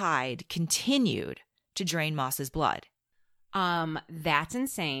Dr. Hyde continued to drain Moss's blood. That's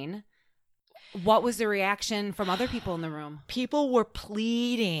insane. What was the reaction from other people in the room? People were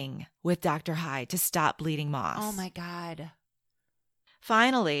pleading with Dr. Hyde to stop bleeding Moss. Oh my God.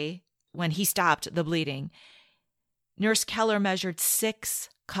 Finally, when he stopped the bleeding, Nurse Keller measured 6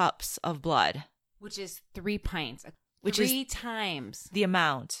 cups of blood. Which is 3 pints. Which three is times the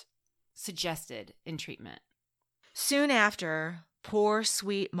amount suggested in treatment. Soon after, poor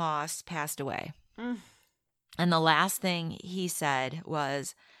sweet Moss passed away. Mm. And the last thing he said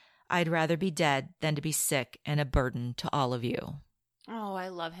was, I'd rather be dead than to be sick and a burden to all of you. Oh, I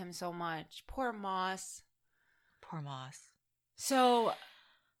love him so much. Poor Moss. Poor Moss. So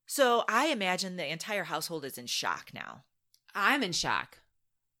I imagine the entire household is in shock now. I'm in shock.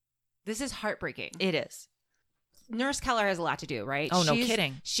 This is heartbreaking. It is. Nurse Keller has a lot to do, right? Oh, no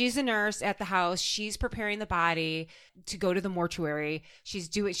kidding. She's a nurse at the house. She's preparing the body to go to the mortuary. She's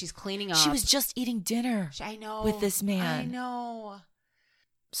cleaning up. She was just eating dinner. I know. With this man. I know.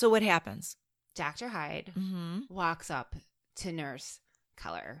 So what happens? Dr. Hyde walks up to Nurse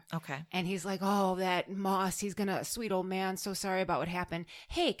Keller. Okay. And he's like, oh, that Moss, he's sweet old man. So sorry about what happened.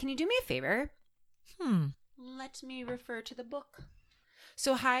 Hey, can you do me a favor? Let me refer to the book.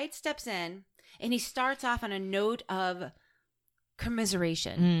 So Hyde steps in and he starts off on a note of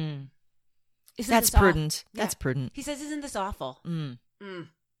commiseration. That's prudent. That's prudent. He says, isn't this awful?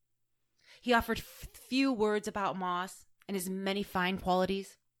 He offered few words about Moss and his many fine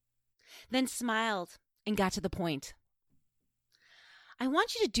qualities, then smiled and got to the point. I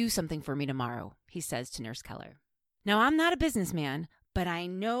want you to do something for me tomorrow, he says to Nurse Keller. Now, I'm not a businessman, but I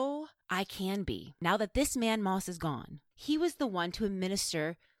know I can be. Now that this man Moss is gone, he was the one to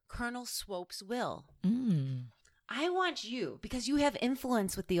administer Colonel Swope's will. I want you, because you have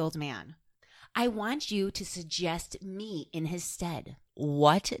influence with the old man, I want you to suggest me in his stead.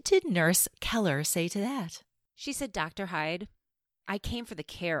 What did Nurse Keller say to that? She said, Dr. Hyde, I came for the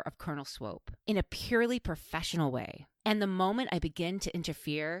care of Colonel Swope in a purely professional way. And the moment I begin to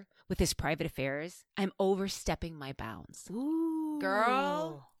interfere with his private affairs, I'm overstepping my bounds. Ooh.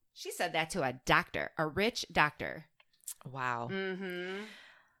 Girl. She said that to a doctor, a rich doctor. Wow. Mm-hmm.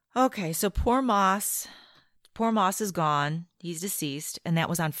 Okay, so poor Moss is gone. He's deceased. And that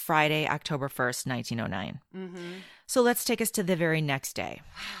was on Friday, October 1st, 1909. Mm-hmm. So let's take us to the very next day.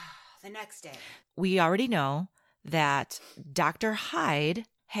 The next day. We already know that Dr. Hyde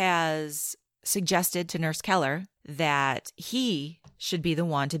has suggested to Nurse Keller that he should be the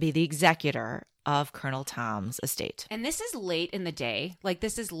one to be the executor of Colonel Tom's estate. And this is late in the day. Like,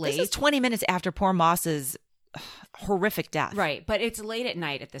 this is late. This is 20 minutes after poor Moss's horrific death. Right, but it's late at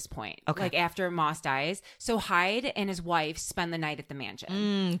night at this point. Okay. Like after Moss dies. So Hyde and his wife spend the night at the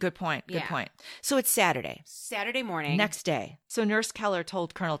mansion. Good point. Good Yeah. point. So it's Saturday. Saturday morning. Next day. So Nurse Keller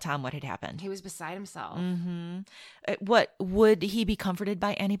told Colonel Tom what had happened. He was beside himself. What, would he be comforted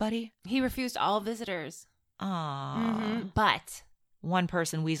by anybody? He refused all visitors. Aww. But, One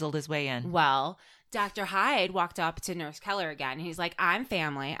person weaseled his way in. well, Dr. Hyde walked up to Nurse Keller again. And he's like, I'm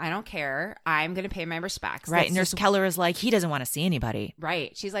family. I don't care. I'm going to pay my respects. Right. That's Nurse just- Keller is like, he doesn't want to see anybody.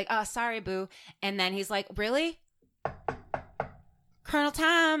 Right. She's like, oh, sorry, boo. And then he's like, really? Colonel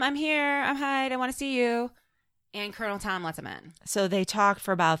Tom, I'm here. I'm Hyde. I want to see you. And Colonel Tom lets him in. So they talked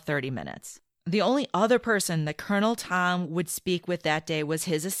for about 30 minutes. The only other person that Colonel Tom would speak with that day was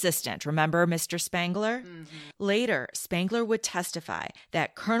his assistant. Remember Mr. Spangler? Later, Spangler would testify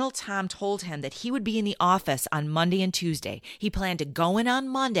that Colonel Tom told him that he would be in the office on Monday and Tuesday. He planned to go in on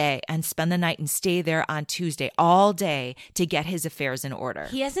Monday and spend the night and stay there on Tuesday all day to get his affairs in order.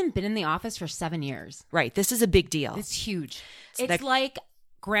 He hasn't been in the office for 7 years. Right. This is a big deal. It's huge. So It's that- like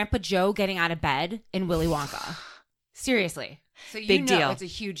Grandpa Joe getting out of bed in Willy Wonka. Seriously. So you Big know deal. it's a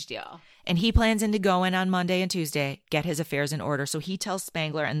huge deal. And he plans to go in on Monday and Tuesday, get his affairs in order. So he tells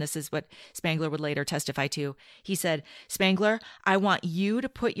Spangler, and this is what Spangler would later testify to. He said, Spangler, I want you to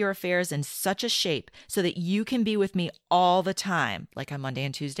put your affairs in such a shape so that you can be with me all the time, like on Monday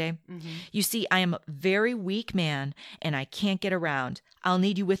and Tuesday. You see, I am a very weak man and I can't get around. I'll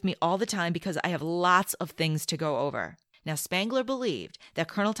need you with me all the time because I have lots of things to go over. Now, Spangler believed that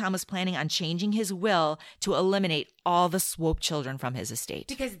Colonel Tom was planning on changing his will to eliminate all the Swope children from his estate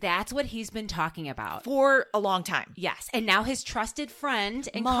Because that's what he's been talking about. for a long time. Yes. And now his trusted friend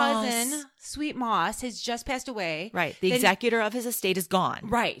and Moss. cousin, Sweet Moss, has just passed away. Right. The Then- executor of his estate is gone.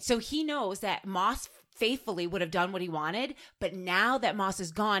 Right. So he knows that Moss faithfully would have done what he wanted. But now that Moss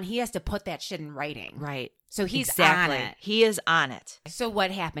is gone, he has to put that shit in writing. Right. So he's exactly. on it. He is on it. So what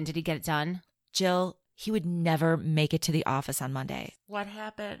happened? Did he get it done? Jill, he would never make it to the office on Monday. What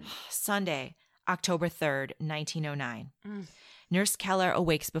happened? Sunday, October 3rd, 1909. Mm. Nurse Keller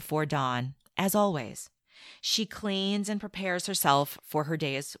awakes before dawn, as always. She cleans and prepares herself for her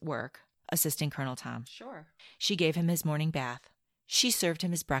day's work, assisting Colonel Tom. Sure. She gave him his morning bath. She served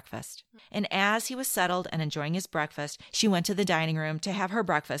him his breakfast. And as he was settled and enjoying his breakfast, she went to the dining room to have her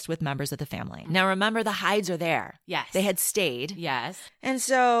breakfast with members of the family. Now remember, the Hydes are there. Yes. They had stayed. Yes. And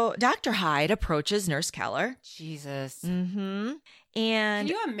so Dr. Hyde approaches Nurse Keller. Jesus. Mm-hmm. Can And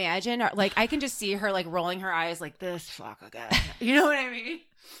you imagine? Like, I can just see her like rolling her eyes like this. Fuck again. You know what I mean?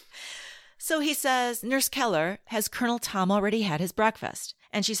 so he says, Nurse Keller, has Colonel Tom already had his breakfast?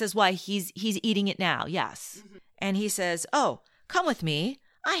 And she says, why, he's eating it now. Yes. And he says, oh, come with me.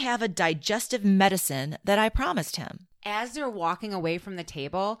 I have a digestive medicine that I promised him. As they're walking away from the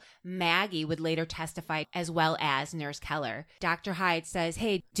table, Maggie would later testify, as well as Nurse Keller. Dr. Hyde says,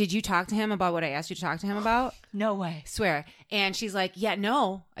 hey, did you talk to him about what I asked you to talk to him about? No way. Swear. And she's like, yeah,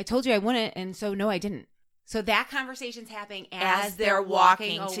 no, I told you I wouldn't. And so, no, I didn't. So that conversation's happening as they're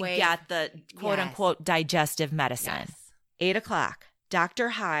walking away. to get the quote unquote digestive medicine. Yes. 8 o'clock. Dr.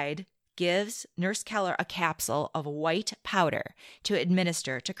 Hyde gives Nurse Keller a capsule of white powder to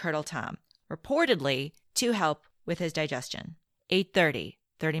administer to Colonel Tom, reportedly to help with his digestion. 8:30,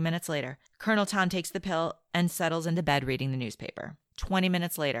 30 minutes later, Colonel Tom takes the pill and settles into bed reading the newspaper. 20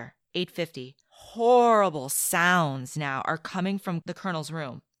 minutes later, 8:50, horrible sounds now are coming from the colonel's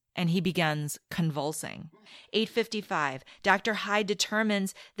room, and he begins convulsing. 8:55, Dr. Hyde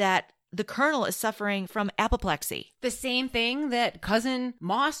determines that the colonel is suffering from apoplexy. The same thing that cousin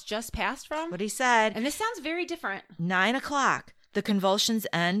Moss just passed from. What he said. And this sounds very different. 9 o'clock. The convulsions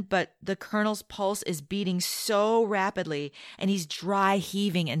end, but the colonel's pulse is beating so rapidly, and he's dry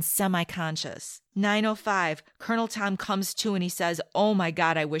heaving and semi-conscious. 9:05, Colonel Tom comes to and he says, "Oh my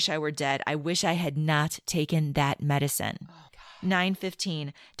God, I wish I were dead. I wish I had not taken that medicine."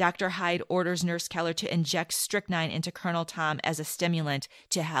 9:15, Dr. Hyde orders Nurse Keller to inject strychnine into Colonel Tom as a stimulant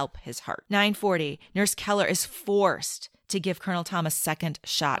to help his heart. 9:40, Nurse Keller is forced to give Colonel Tom a second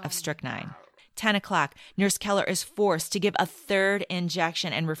shot of strychnine. 10 o'clock, Nurse Keller is forced to give a third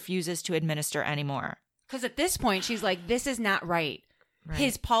injection and refuses to administer anymore. Because at this point, she's like, this is not right.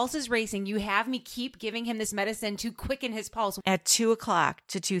 His pulse is racing. You have me keep giving him this medicine to quicken his pulse. At 2 o'clock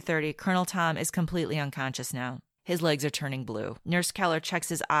to 2:30, Colonel Tom is completely unconscious now. His legs are turning blue. Nurse Keller checks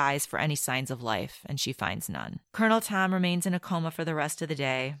his eyes for any signs of life, and she finds none. Colonel Tom remains in a coma for the rest of the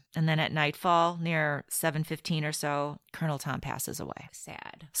day, and then at nightfall, near 7:15 or so, Colonel Tom passes away.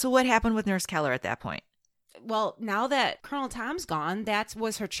 Sad. So what happened with Nurse Keller at that point? Well, now that Colonel Tom's gone, that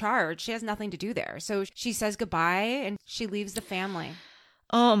was her charge. She has nothing to do there. So she says goodbye, and she leaves the family.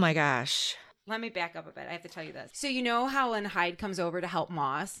 Oh my gosh. Let me back up a bit. I have to tell you this. So you know how when Hyde comes over to help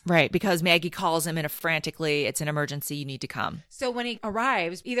Moss? Right, because Maggie calls him in a frantically, "It's an emergency, you need to come." So when he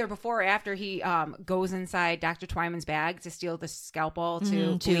arrives, either before or after he goes inside Dr. Twyman's bag to steal the scalpel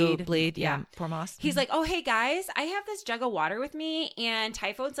to bleed. Yeah, poor Moss. He's like, "Oh, hey guys, I have this jug of water with me, and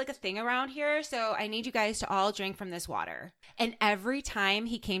typhoid's like a thing around here, so I need you guys to all drink from this water." And every time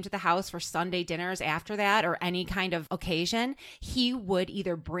he came to the house for Sunday dinners after that or any kind of occasion, he would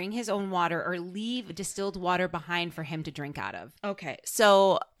either bring his own water or leave distilled water behind for him to drink out of. Okay,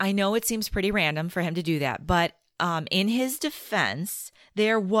 so I know it seems pretty random for him to do that, but in his defense,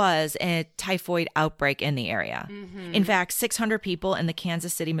 there was a typhoid outbreak in the area. Mm-hmm. In fact, 600 people in the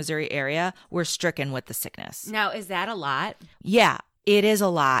Kansas City, Missouri area were stricken with the sickness. Now, is that a lot? Yeah, it is a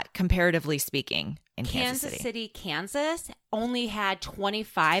lot, comparatively speaking. In Kansas City, Kansas only had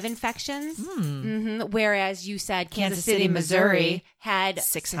 25 infections, whereas you said Kansas City, Missouri had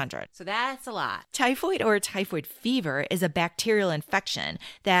 600. So that's a lot. Typhoid or typhoid fever is a bacterial infection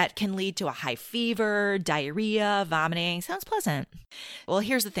that can lead to a high fever, diarrhea, vomiting. Sounds pleasant. Well,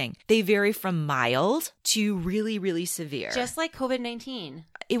 here's the thing. They vary from mild to really, really severe. Just like COVID-19.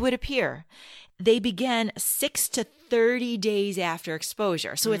 It would appear. They begin 6 to 30 days after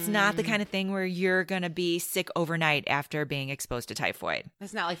exposure. So it's not the kind of thing where you're going to be sick overnight after being exposed to typhoid.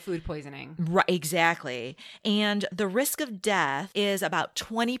 It's not like food poisoning. Right, exactly. And the risk of death is about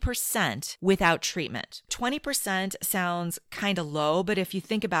 20% without treatment. 20% sounds kind of low, but if you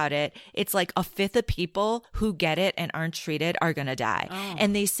think about it, it's like a fifth of people who get it and aren't treated are going to die. Oh.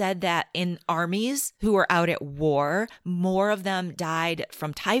 And they said that in armies who were out at war, more of them died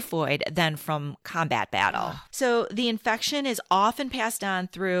from typhoid than from combat battle. Oh. So the infection is often passed on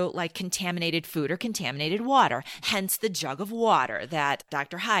through like contaminated food or contaminated water, hence the jug of water that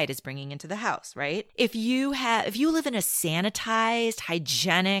Dr. Hyde is bringing into the house, right? If you live in a sanitized,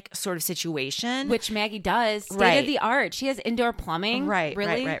 hygienic sort of situation, which Maggie does, state of the art, she has indoor plumbing. Right,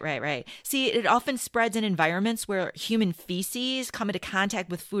 really? Right. See, it often spreads in environments where human feces come into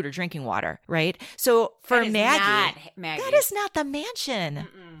contact with food or drinking water, right? So for Maggie, that is not the mansion.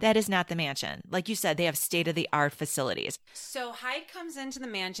 Mm-mm. That is not the mansion. Like you said, they have state-of-the-art facilities. So Hyde comes into the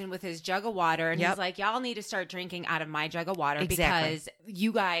mansion with his jug of water and he's like, y'all need to start drinking out of my jug of water because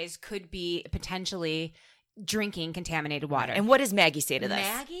you guys could be potentially drinking contaminated water. And what does Maggie say to this?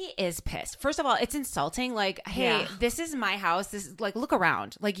 Maggie is pissed. First of all, it's insulting. Like, hey, this is my house. This is like, look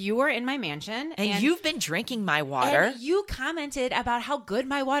around. Like, you are in my mansion. And you've been drinking my water. And you commented about how good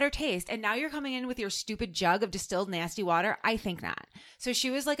my water tastes. And now you're coming in with your stupid jug of distilled nasty water. I think not. So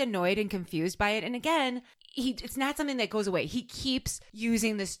she was like annoyed and confused by it. And again, it's not something that goes away. He keeps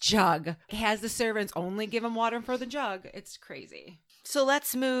using this jug. Has the servants only give him water for the jug. It's crazy. So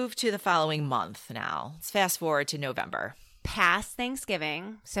let's move to the following month now. Let's fast forward to November. Past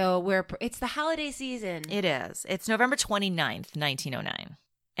Thanksgiving. So it's the holiday season. It is. It's November 29th, 1909.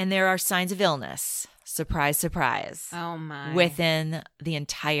 And there are signs of illness. Surprise, surprise. Oh, my. Within the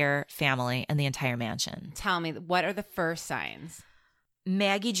entire family and the entire mansion. Tell me, what are the first signs?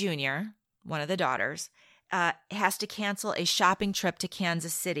 Maggie Jr., one of the daughters, has to cancel a shopping trip to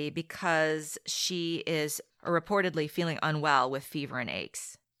Kansas City because she is reportedly feeling unwell with fever and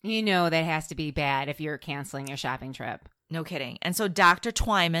aches. You know that has to be bad if you're canceling your shopping trip. No kidding. And so Dr.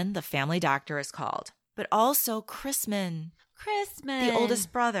 Twyman, the family doctor, is called. But also Chrisman, the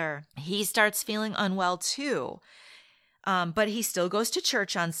oldest brother. He starts feeling unwell too. But he still goes to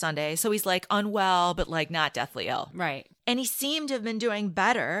church on Sunday. So he's like unwell, but like not deathly ill. Right. And he seemed to have been doing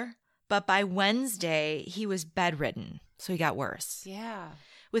better But by Wednesday, he was bedridden, so he got worse. Yeah.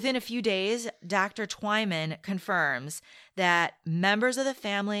 Within a few days, Dr. Twyman confirms that members of the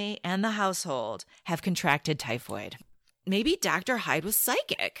family and the household have contracted typhoid. Maybe Dr. Hyde was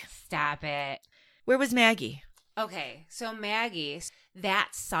psychic. Stop it. Where was Maggie? Okay, so Maggie,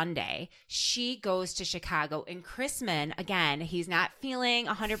 that Sunday, she goes to Chicago, and Chrisman, again, he's not feeling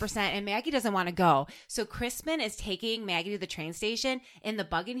 100%, and Maggie doesn't want to go. So Chrisman is taking Maggie to the train station in the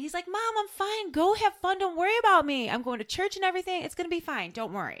buggy, and he's like, Mom, I'm fine. Go have fun. Don't worry about me. I'm going to church and everything. It's going to be fine.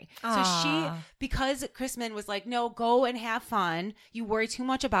 Don't worry. So she, because Chrisman was like, no, go and have fun. You worry too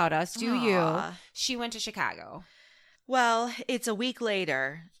much about us, do you? She went to Chicago. Well, it's a week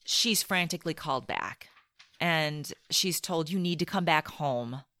later. She's frantically called back. And she's told, you need to come back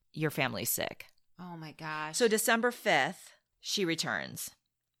home. Your family's sick. Oh, my gosh. So December 5th, she returns.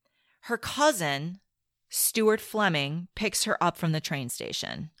 Her cousin, Stuart Fleming, picks her up from the train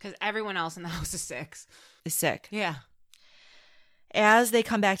station. Because everyone else in the house is sick. Yeah. As they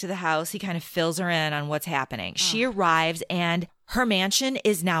come back to the house, he kind of fills her in on what's happening. She arrives, and her mansion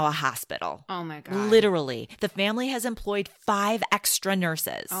is now a hospital. Oh, my God. Literally. The family has employed 5 extra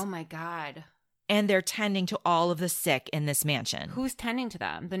nurses. Oh, my God. And they're tending to all of the sick in this mansion. Who's tending to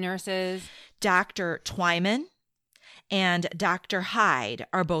them? The nurses? Dr. Twyman and Dr. Hyde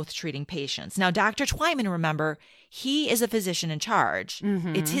are both treating patients. Now, Dr. Twyman, remember, he is a physician in charge.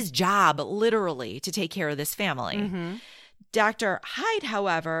 Mm-hmm. It's his job, literally, to take care of this family. Mm-hmm. Dr. Hyde,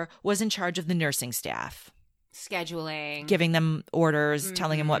 however, was in charge of the nursing staff. Scheduling. Giving them orders,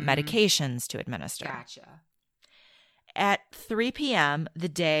 telling them what medications to administer. Gotcha. At 3 p.m., the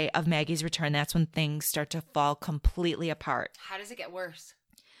day of Maggie's return, that's when things start to fall completely apart. How does it get worse?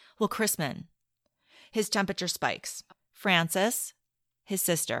 Well, Chrisman, his temperature spikes. Frances, his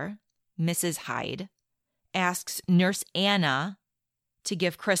sister, Mrs. Hyde, asks Nurse Anna to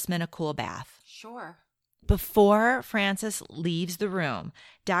give Chrisman a cool bath. Sure. Before Frances leaves the room,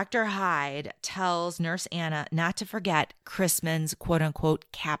 Dr. Hyde tells Nurse Anna not to forget Chrisman's quote-unquote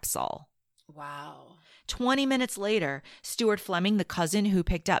capsule. Wow. 20 minutes later, Stuart Fleming, the cousin who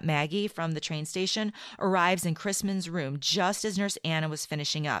picked up Maggie from the train station, arrives in Chrisman's room just as Nurse Anna was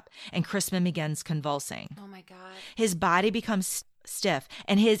finishing up, and Chrisman begins convulsing. Oh, my God. His body becomes stiff,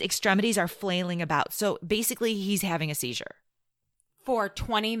 and his extremities are flailing about. So basically, he's having a seizure. For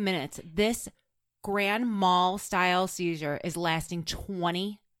 20 minutes. This Grand Mal-style seizure is lasting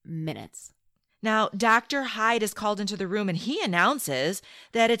 20 minutes. Now, Dr. Hyde is called into the room, and he announces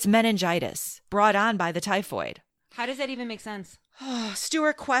that it's meningitis brought on by the typhoid. How does that even make sense?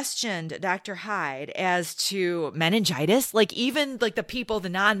 Stuart questioned Dr. Hyde as to meningitis. Even the people, the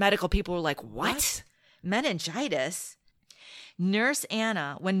non-medical people were like, what? Meningitis? When Nurse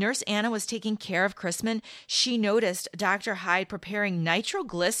Anna was taking care of Chrisman, she noticed Dr. Hyde preparing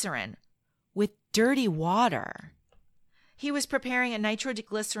nitroglycerin with dirty water. He was preparing a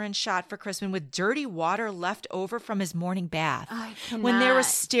nitroglycerin shot for Chrisman with dirty water left over from his morning bath. I cannot. When there was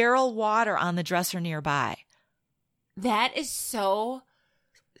sterile water on the dresser nearby. That is so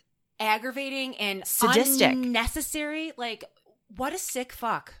aggravating and sadistic. Unnecessary. What a sick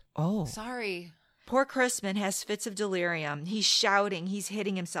fuck. Oh. Sorry. Poor Chrisman has fits of delirium. He's shouting. He's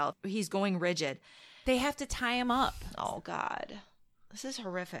hitting himself. He's going rigid. They have to tie him up. Oh, God. This is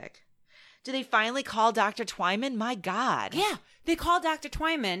horrific. Do they finally call Dr. Twyman? My God. Yeah. They call Dr.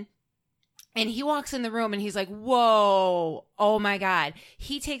 Twyman, and he walks in the room, and he's like, whoa, oh, my God.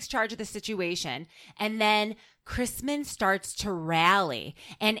 He takes charge of the situation, and then Chrisman starts to rally,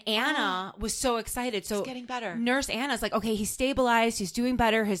 and Anna was so excited. So he's getting better. Nurse Anna's like, okay, he's stabilized. He's doing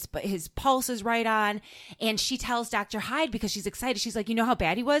better. His pulse is right on. And she tells Dr. Hyde, because she's excited, she's like, you know how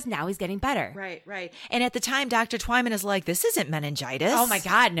bad he was? Now he's getting better. Right. And at the time, Dr. Twyman is like, this isn't meningitis. Oh, my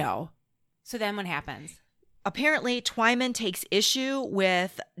God, no. So then what happens? Apparently, Twyman takes issue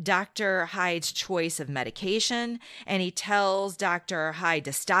with Dr. Hyde's choice of medication, and he tells Dr. Hyde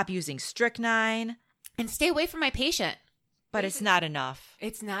to stop using strychnine. And stay away from my patient. But it's not enough.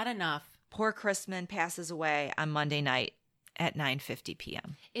 It's not enough. Poor Chrisman passes away on Monday night at 9:50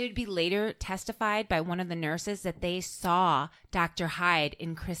 p.m. It would be later testified by one of the nurses that they saw Dr. Hyde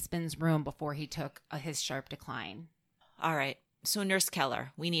in Chrisman's room before he took his sharp decline. All right. So Nurse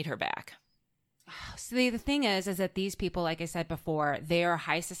Keller, we need her back. So the thing is that these people, like I said before, they are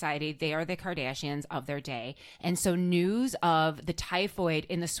high society. They are the Kardashians of their day. And so news of the typhoid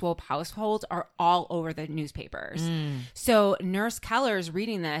in the Swope household are all over the newspapers. So Nurse Keller's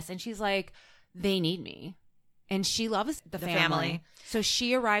reading this, and she's like, they need me. And she loves the family. So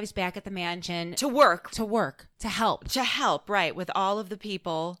she arrives back at the mansion. To work. To help. To help, right, with all of the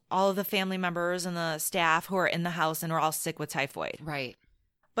people, all of the family members and the staff who are in the house and are all sick with typhoid. Right.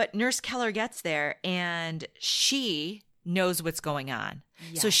 But Nurse Keller gets there and she knows what's going on.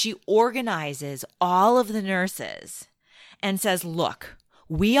 Yes. So she organizes all of the nurses and says, look,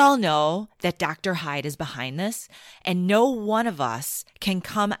 we all know that Dr. Hyde is behind this, and no one of us can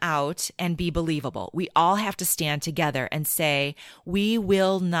come out and be believable. We all have to stand together and say, we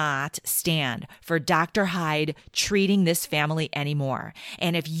will not stand for Dr. Hyde treating this family anymore.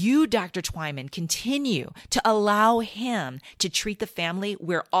 And if you, Dr. Twyman, continue to allow him to treat the family,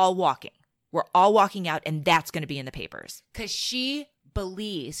 we're all walking. We're all walking out, and that's going to be in the papers. Because she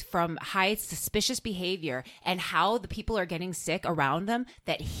believes from Hyde's suspicious behavior and how the people are getting sick around them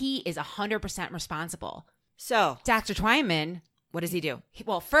that he is 100% responsible. So, Dr. Twyman, what does he do?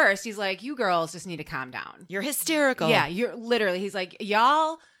 well, first he's like, you girls just need to calm down. You're hysterical. Yeah, you're literally, he's like,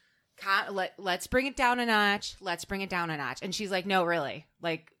 y'all, let's bring it down a notch. Let's bring it down a notch. And she's like, no, really.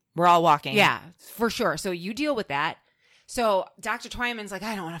 Like, We're all walking. yeah, for sure. So you deal with that. So Dr. Twyman's like,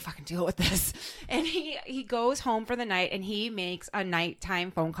 I don't want to fucking deal with this. And he goes home for the night and he makes a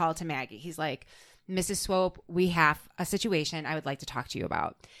nighttime phone call to Maggie. He's like, Mrs. Swope, we have a situation I would like to talk to you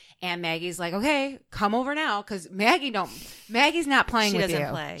about. And Maggie's like, okay, come over now. Because Maggie's not playing She with you.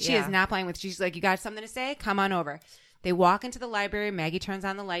 doesn't play, She yeah. is not playing with you. She's like, you got something to say? Come on over. They walk into the library. Maggie turns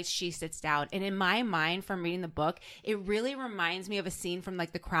on the lights. She sits down. And in my mind, from reading the book, it really reminds me of a scene from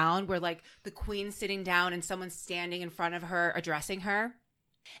like The Crown where like the queen's sitting down and someone's standing in front of her addressing her.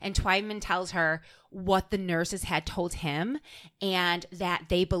 And Twyman tells her what the nurses had told him and that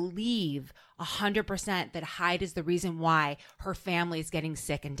they believe 100% that Hyde is the reason why her family is getting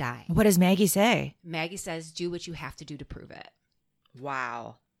sick and dying. What does Maggie say? Maggie says, do what you have to do to prove it.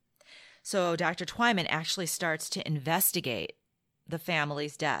 Wow. So Dr. Twyman actually starts to investigate the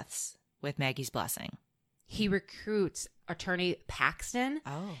family's deaths with Maggie's blessing. He recruits attorney Paxton.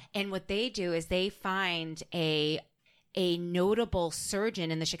 Oh. And what they do is they find a notable surgeon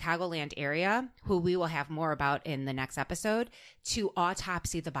in the Chicagoland area, who we will have more about in the next episode, to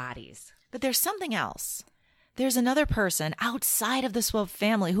autopsy the bodies. But there's something else. There's another person outside of the Swope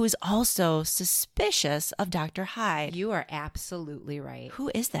family who is also suspicious of Dr. Hyde. You are absolutely right. Who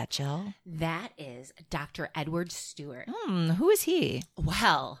is that, Jill? That is Dr. Edward Stewart. Who is he?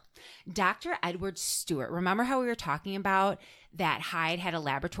 Well, Dr. Edward Stewart, remember how we were talking about that Hyde had a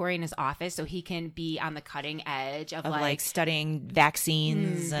laboratory in his office so he can be on the cutting edge of Like studying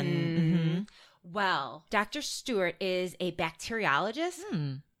vaccines and... Well, Dr. Stewart is a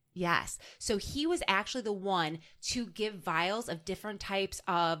bacteriologist. Yes. So he was actually the one to give vials of different types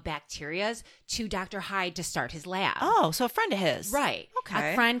of bacterias to Dr. Hyde to start his lab. Oh, so a friend of his. Right.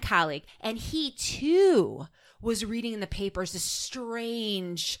 Okay. A friend, colleague. And he too was reading in the papers this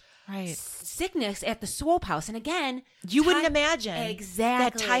strange sickness at the Swope house. And again, You wouldn't imagine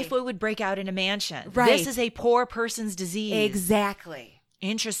exactly that typhoid would break out in a mansion. Right. This is a poor person's disease. Exactly.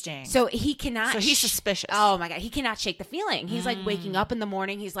 Interesting. So he cannot. So he's suspicious. Oh my God. He cannot shake the feeling. He's like waking up in the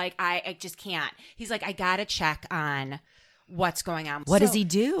morning. He's like, I just can't. He's like, I got to check on what's going on. What does he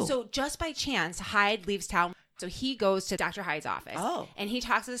do? So just by chance, Hyde leaves town. So he goes to Dr. Hyde's office. Oh. And he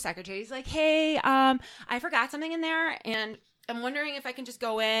talks to the secretary. He's like, hey, I forgot something in there. And I'm wondering if I can just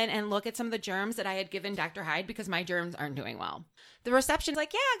go in and look at some of the germs that I had given Dr. Hyde because my germs aren't doing well. The reception's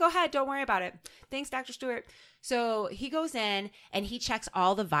like, yeah, go ahead. Don't worry about it. Thanks, Dr. Stewart. So he goes in and he checks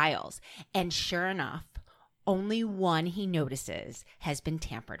all the vials. And sure enough, only one he notices has been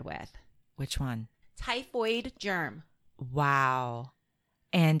tampered with. Which one? Typhoid germ. Wow.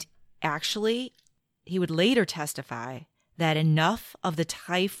 And actually, he would later testify that enough of the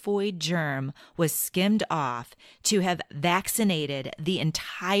typhoid germ was skimmed off to have vaccinated the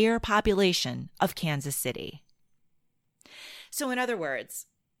entire population of Kansas City. So in other words,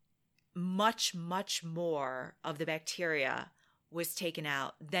 much, much more of the bacteria was taken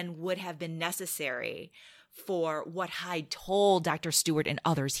out than would have been necessary for what Hyde told Dr. Stewart and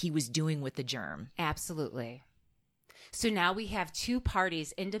others he was doing with the germ. Absolutely. So now we have two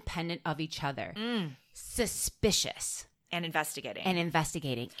parties independent of each other, suspicious. And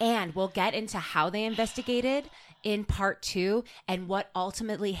investigating. And we'll get into how they investigated in part 2 and what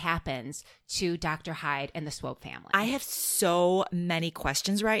ultimately happens to Dr. Hyde and the Swope family. I have so many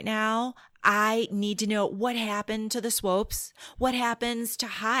questions right now. I need to know what happened to the Swopes. What happens to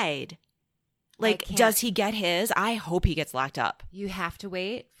Hyde? Like, does he get his? I hope he gets locked up. You have to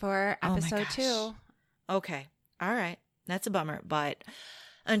wait for episode 2. Okay. All right. That's a bummer. But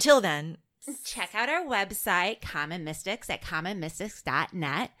until then, check out our website, Common Mystics, at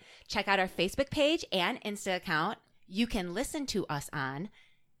commonmystics.net. Check out our Facebook page and Insta account. You can listen to us on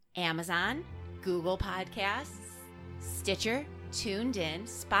Amazon, Google Podcasts, Stitcher, Tuned In,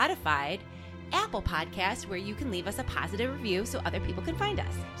 Spotify, Apple Podcast, where you can leave us a positive review so other people can find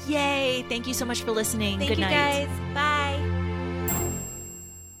us. Yay! Thank you so much for listening. Thank Good you night. guys. Bye.